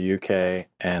University in the UK,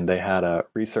 and they had a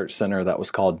research center that was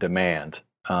called DEMAND,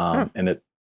 and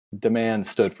DEMAND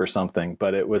stood for something,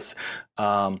 but it was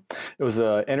a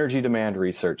energy demand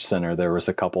research center. There was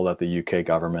a couple that the UK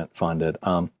government funded.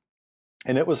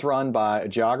 And it was run by a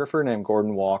geographer named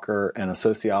Gordon Walker and a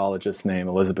sociologist named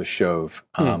Elizabeth Shove,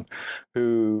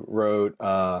 who wrote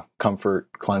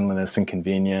Comfort, Cleanliness, and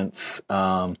Convenience.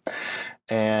 And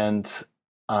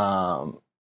so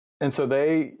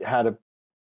they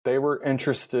were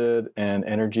interested in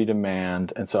energy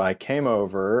demand. And so I came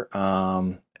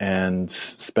over and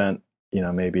spent, you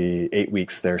know, maybe 8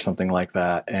 weeks there, something like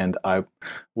that. And I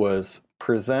was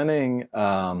presenting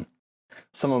some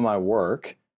of my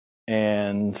work.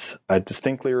 And I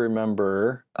distinctly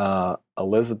remember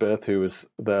Elizabeth, who was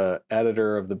the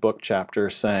editor of the book chapter,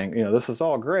 saying, you know, this is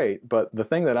all great, but the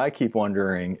thing that I keep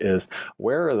wondering is,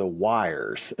 where are the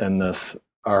wires in this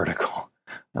article?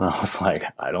 And I was like,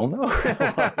 I don't know.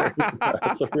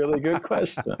 That's a really good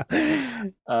question.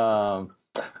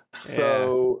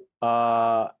 So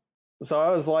I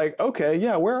was like, okay,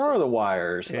 yeah, where are the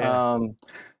wires? Yeah.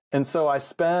 And so I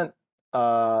spent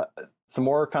some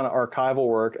more kind of archival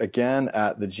work, again,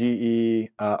 at the GE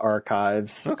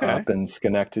archives up in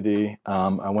Schenectady.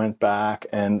 I went back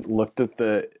and looked at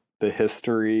the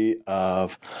history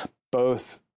of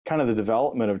both kind of the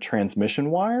development of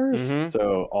transmission wires,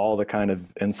 so all the kind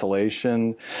of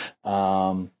insulation,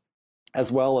 as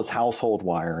well as household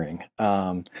wiring.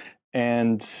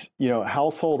 And, you know,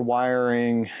 household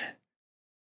wiring,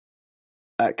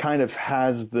 kind of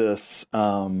has this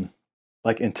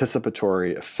like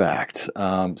anticipatory effect.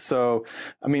 So,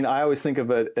 I mean, I always think of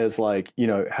it as like,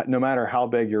 no matter how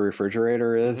big your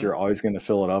refrigerator is, you're always going to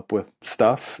fill it up with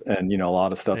stuff, and a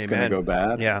lot of stuff's going to go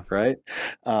bad. Yeah. Right.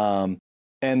 And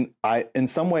in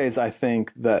some ways, I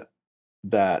think that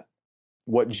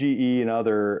what GE and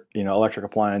other, electric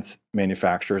appliance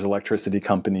manufacturers, electricity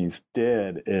companies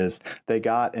did is they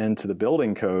got into the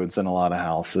building codes in a lot of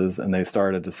houses, and they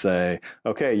started to say,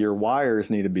 okay, your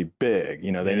wires need to be big.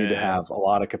 They need to have a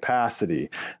lot of capacity.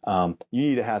 You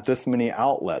need to have this many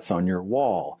outlets on your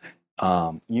wall.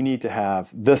 You need to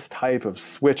have this type of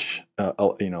switch,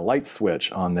 light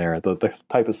switch on there. The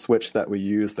type of switch that we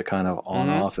use, the kind of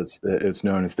on-off, it's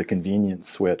known as the convenience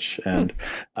switch. And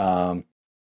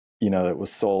it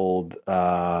was sold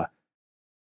by,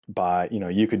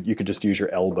 you could just use your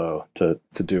elbow to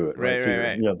do it. Right.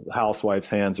 Right. The housewife's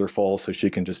hands are full, so she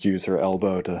can just use her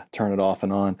elbow to turn it off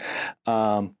and on.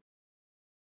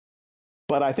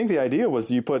 But I think the idea was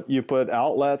you put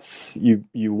outlets, you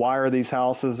wire these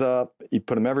houses up, you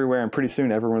put them everywhere, and pretty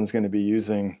soon everyone's going to be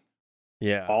using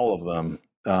all of them.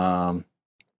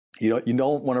 You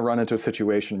don't want to run into a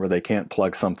situation where they can't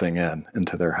plug something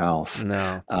into their house.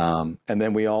 No. And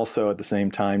then we also at the same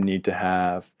time need to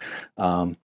have,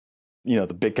 the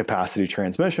big capacity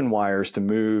transmission wires to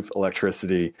move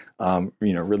electricity,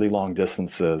 really long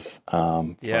distances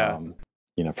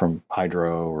from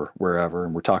hydro or wherever.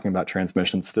 And we're talking about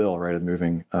transmission still, right, of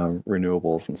moving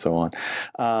renewables and so on.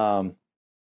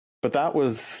 But that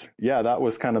was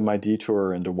kind of my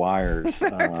detour into wires.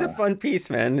 It's a fun piece,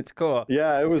 man. It's cool.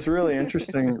 Yeah, it was really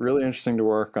interesting to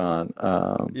work on.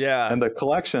 And the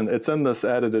collection, it's in this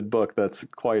edited book that's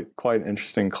quite an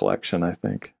interesting collection, I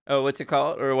think. Oh, what's it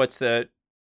called? Or I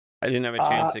didn't have a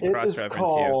chance to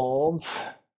cross-reference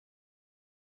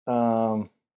you.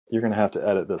 You're going to have to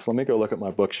edit this. Let me go look at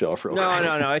my bookshelf real quick.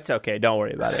 No, it's okay. Don't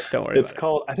worry about it.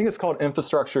 I think it's called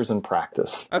Infrastructures in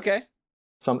Practice. Okay.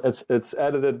 It's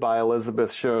edited by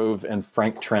Elizabeth Shove and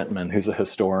Frank Trentman, who's a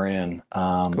historian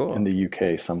in the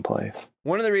UK someplace.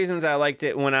 One of the reasons I liked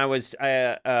it when I was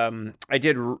I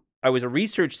was a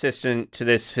research assistant to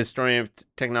this historian of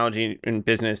technology and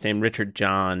business named Richard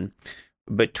John,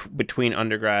 between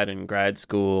undergrad and grad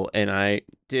school, and I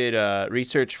did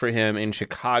research for him in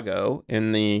Chicago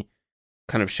in the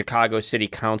kind of Chicago City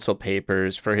Council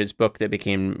papers for his book that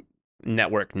became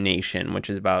Network Nation, which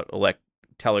is about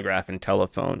telegraph and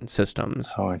telephone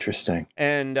systems. Oh, interesting.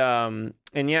 And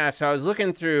so I was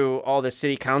looking through all the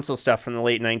city council stuff from the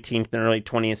late 19th and early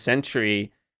 20th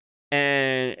century,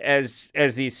 and as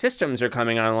these systems are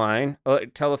coming online,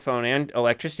 telephone and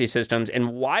electricity systems,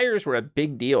 and wires were a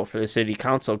big deal for the city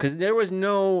council because there was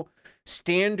no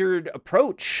standard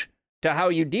approach to how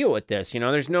you deal with this.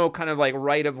 There's no kind of like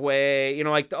right of way,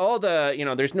 like all the,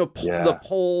 there's no the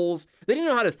poles. They didn't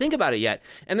know how to think about it yet.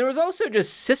 And there was also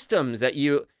just systems that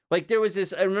there was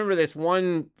this, I remember this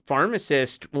one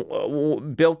pharmacist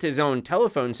built his own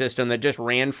telephone system that just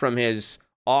ran from his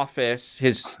office,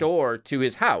 his store, to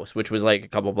his house, which was like a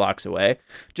couple blocks away,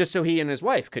 just so he and his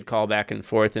wife could call back and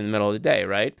forth in the middle of the day,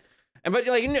 right? But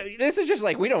this is just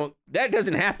like, that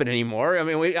doesn't happen anymore. I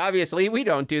mean, we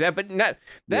don't do that, but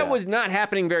that was not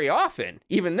happening very often.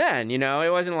 Even then,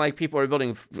 it wasn't like people were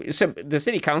building. The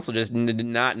city council just did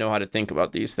not know how to think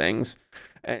about these things.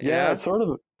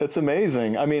 It's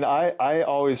amazing. I mean, I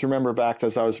always remember back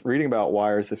as I was reading about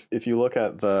wires. If you look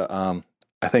at the,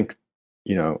 I think,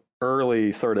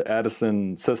 early sort of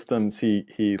Edison systems,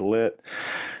 he lit,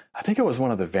 I think it was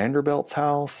one of the Vanderbilt's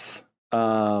house.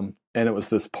 And it was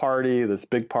this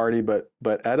big party,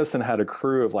 but Edison had a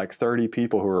crew of like 30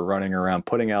 people who were running around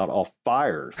putting out all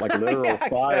fires, like literal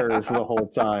fires the whole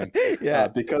time.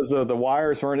 Because the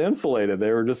wires weren't insulated.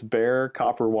 They were just bare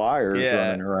copper wires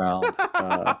running around.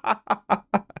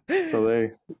 So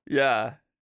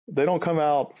they don't come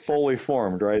out fully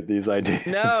formed, right? These ideas.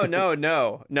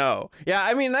 No. Yeah,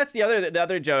 I mean, that's the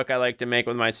other joke I like to make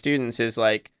with my students is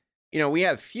like, we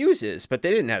have fuses, but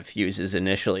they didn't have fuses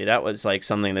initially. That was like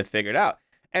something they figured out.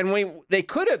 And they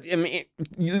could have,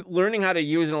 learning how to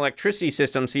use an electricity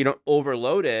system so you don't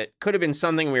overload it could have been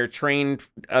something we were trained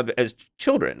of as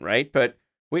children, right? But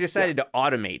we decided to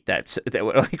automate that.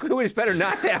 It's better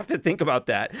not to have to think about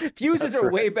that. Fuses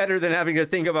are way better than having to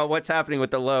think about what's happening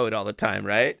with the load all the time,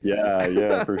 right?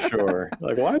 Yeah, for sure.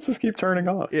 Like, why does this keep turning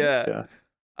off? Yeah.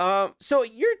 So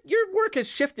your work has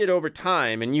shifted over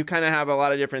time, and you kind of have a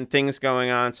lot of different things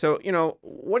going on. So,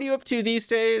 what are you up to these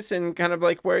days, and kind of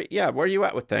like where are you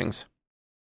at with things?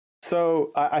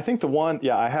 So I think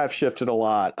I have shifted a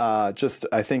lot. Just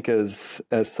I think as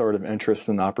sort of interests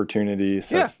and opportunities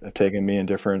have taken me in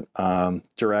different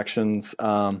directions.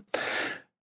 But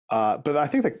I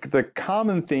think the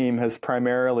common theme has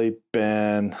primarily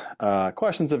been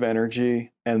questions of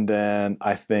energy, and then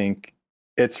I think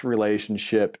its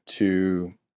relationship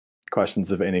to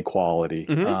questions of inequality.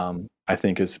 I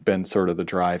think has been sort of the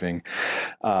driving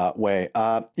way.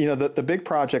 The big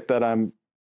project that I'm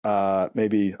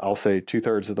maybe I'll say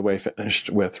 2/3 of the way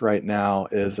finished with right now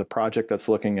is a project that's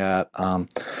looking at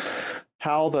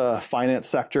how the finance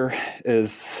sector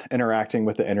is interacting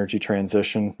with the energy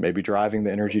transition, maybe driving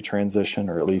the energy transition,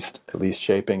 or at least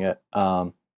shaping it.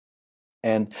 And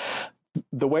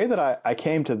the way that I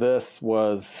came to this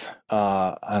was,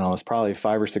 I don't know, it was probably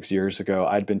 5 or 6 years ago.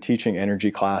 I'd been teaching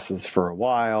energy classes for a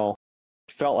while,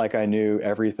 felt like I knew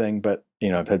everything, but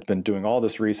had been doing all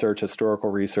this research, historical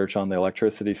research on the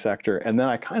electricity sector. And then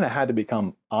I kind of had to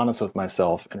become honest with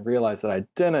myself and realize that I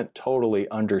didn't totally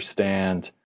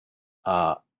understand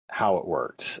how it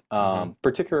works,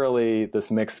 particularly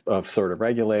this mix of sort of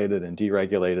regulated and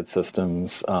deregulated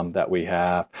systems that we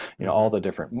have, all the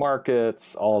different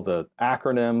markets, all the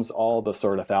acronyms, all the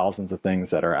sort of thousands of things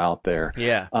that are out there.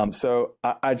 Yeah. So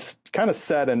I just kind of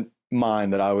set in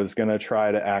mind that I was going to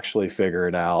try to actually figure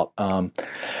it out.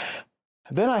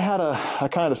 Then I had a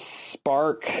kind of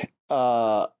spark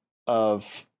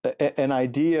of an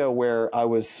idea where I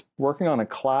was working on a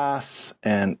class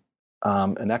and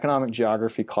an economic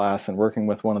geography class and working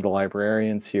with one of the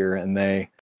librarians here, and they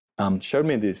showed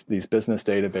me these business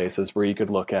databases where you could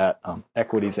look at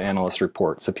equities analyst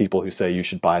reports of people who say you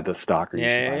should buy this stock or you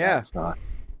should buy that stock.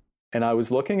 And I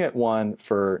was looking at one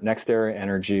for NextEra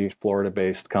Energy,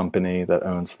 Florida-based company that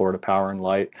owns Florida Power and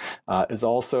Light, is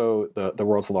also the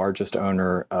world's largest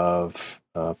owner of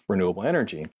renewable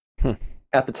energy.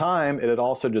 At the time, it had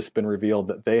also just been revealed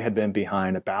that they had been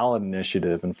behind a ballot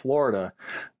initiative in Florida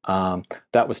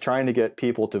that was trying to get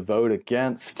people to vote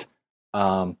against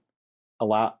being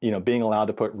allowed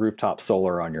to put rooftop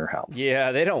solar on your house.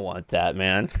 Yeah, they don't want that,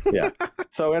 man. Yeah.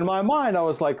 So in my mind, I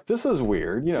was like, this is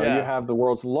weird. You have the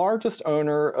world's largest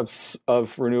owner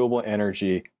of renewable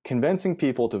energy convincing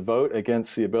people to vote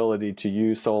against the ability to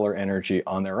use solar energy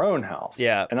on their own house.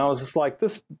 Yeah. And I was just like,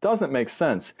 this doesn't make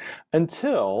sense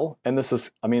until, and this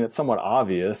is, it's somewhat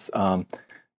obvious,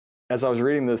 as I was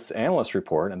reading this analyst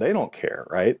report, and they don't care,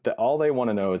 right? That all they want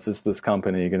to know is this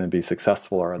company going to be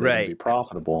successful or are they going to be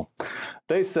profitable?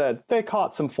 They said they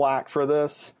caught some flack for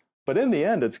this, but in the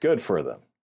end, it's good for them.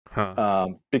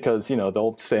 Because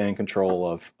they'll stay in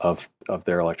control of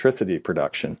their electricity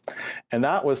production. And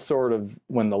that was sort of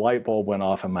when the light bulb went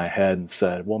off in my head and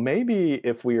said, well, maybe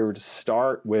if we were to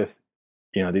start with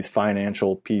these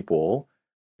financial people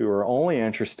who are only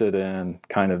interested in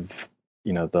kind of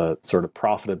the sort of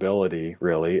profitability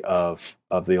really of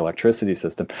the electricity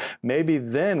system, maybe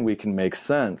then we can make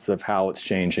sense of how it's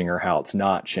changing or how it's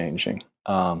not changing.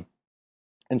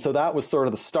 And so that was sort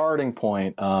of the starting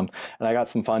point. And I got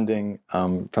some funding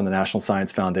from the National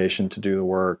Science Foundation to do the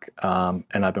work. And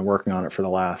I've been working on it for the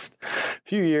last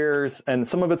few years. And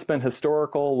some of it's been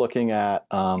historical, looking at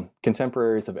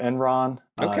contemporaries of Enron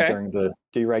during the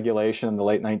deregulation in the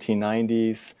late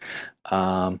 1990s.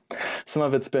 Some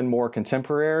of it's been more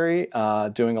contemporary,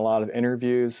 doing a lot of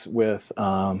interviews with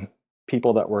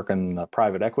people that work in the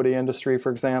private equity industry,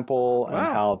 for example, and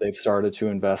how they've started to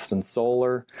invest in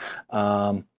solar.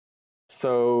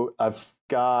 So I've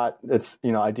got, it's,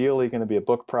 ideally going to be a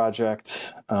book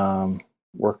project,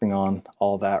 working on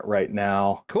all that right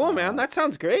now. Cool, man. That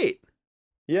sounds great.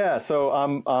 Yeah.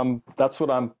 So that's what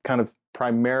I'm kind of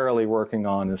primarily working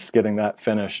on, is getting that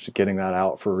finished, getting that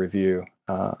out for review.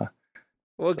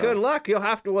 Good luck.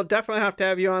 We'll definitely have to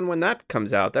have you on when that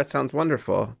comes out. That sounds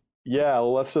wonderful. Yeah,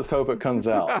 well, let's just hope it comes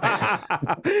out.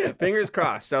 Fingers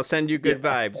crossed. I'll send you good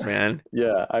vibes, man.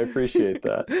 Yeah, I appreciate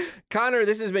that. Connor,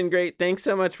 this has been great. Thanks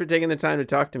so much for taking the time to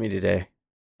talk to me today.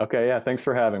 Okay, yeah, thanks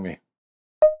for having me.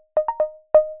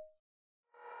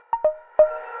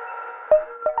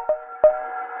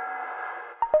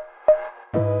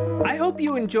 I hope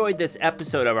you enjoyed this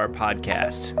episode of our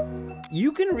podcast.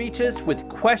 You can reach us with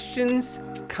questions,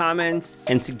 comments,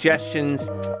 and suggestions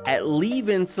at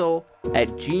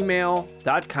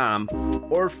leevinsel@gmail.com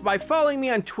or by following me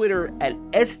on Twitter at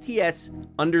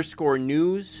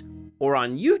STS_news or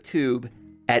on YouTube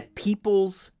at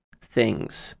People's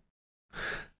Things.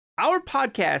 Our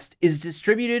podcast is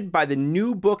distributed by the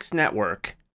New Books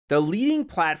Network, the leading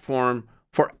platform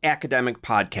for academic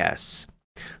podcasts,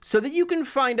 so that you can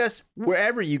find us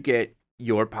wherever you get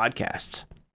your podcasts.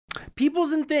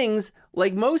 Peoples and Things,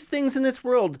 like most things in this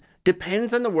world,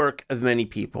 depends on the work of many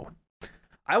people.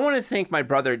 I want to thank my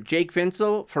brother Jake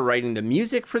Vinsel for writing the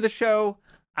music for the show.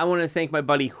 I want to thank my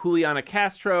buddy Juliana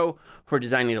Castro for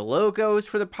designing the logos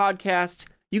for the podcast.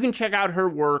 You can check out her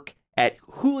work at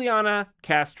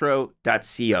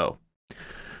julianacastro.co.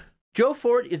 Joe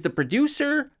Fort is the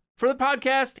producer for the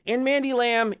podcast, and Mandy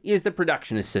Lamb is the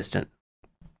production assistant.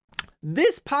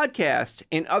 This podcast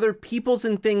and other Peoples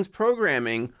and Things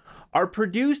programming are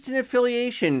produced in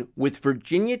affiliation with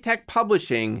Virginia Tech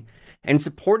Publishing and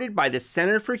supported by the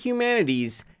Center for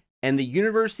Humanities and the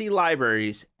University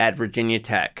Libraries at Virginia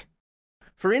Tech.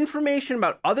 For information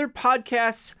about other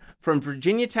podcasts from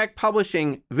Virginia Tech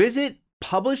Publishing, visit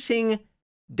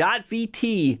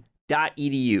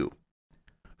publishing.vt.edu.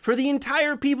 For the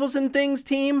entire Peoples and Things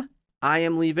team, I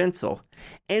am Lee Vinsel.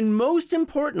 And most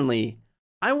importantly,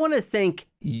 I want to thank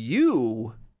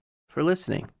you for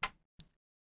listening.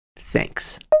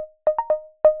 Thanks.